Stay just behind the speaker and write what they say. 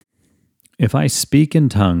If I speak in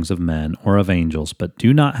tongues of men or of angels, but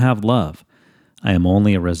do not have love, I am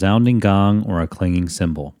only a resounding gong or a clanging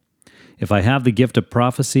cymbal. If I have the gift of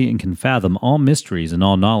prophecy and can fathom all mysteries and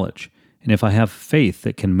all knowledge, and if I have faith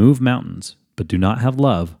that can move mountains, but do not have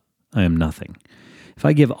love, I am nothing. If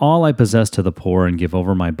I give all I possess to the poor and give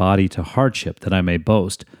over my body to hardship that I may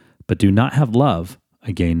boast, but do not have love,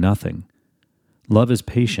 I gain nothing. Love is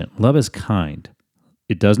patient, love is kind.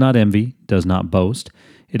 It does not envy, does not boast,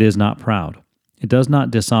 it is not proud. It does not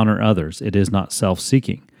dishonor others, it is not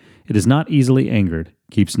self-seeking. It is not easily angered,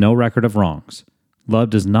 keeps no record of wrongs. Love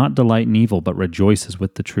does not delight in evil, but rejoices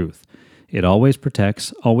with the truth. It always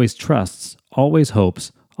protects, always trusts, always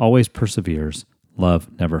hopes, always perseveres. Love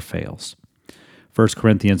never fails. 1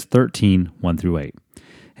 Corinthians 13, 1-8.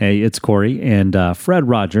 Hey, it's Corey, and Fred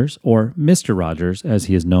Rogers, or Mr. Rogers, as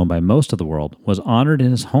he is known by most of the world, was honored in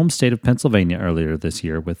his home state of Pennsylvania earlier this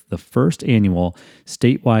year with the first annual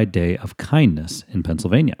statewide Day of Kindness in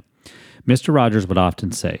Pennsylvania. Mr. Rogers would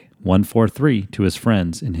often say 143 to his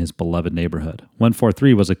friends in his beloved neighborhood.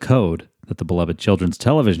 143 was a code that the beloved children's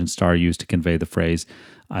television star used to convey the phrase,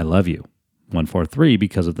 I love you. 143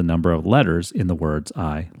 because of the number of letters in the words,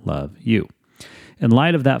 I love you. In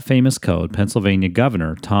light of that famous code, Pennsylvania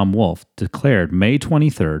Governor Tom Wolf declared May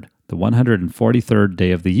 23rd, the 143rd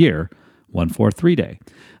day of the year, 143 Day,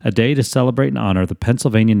 a day to celebrate and honor the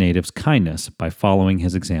Pennsylvania natives' kindness by following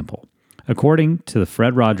his example. According to the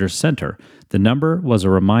Fred Rogers Center, the number was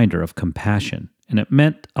a reminder of compassion, and it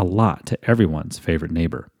meant a lot to everyone's favorite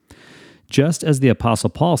neighbor. Just as the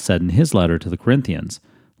Apostle Paul said in his letter to the Corinthians,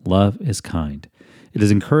 love is kind. It is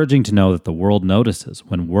encouraging to know that the world notices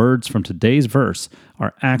when words from today's verse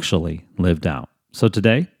are actually lived out. So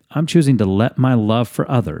today, I'm choosing to let my love for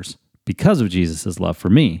others, because of Jesus' love for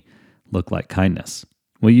me, look like kindness.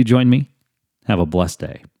 Will you join me? Have a blessed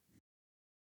day.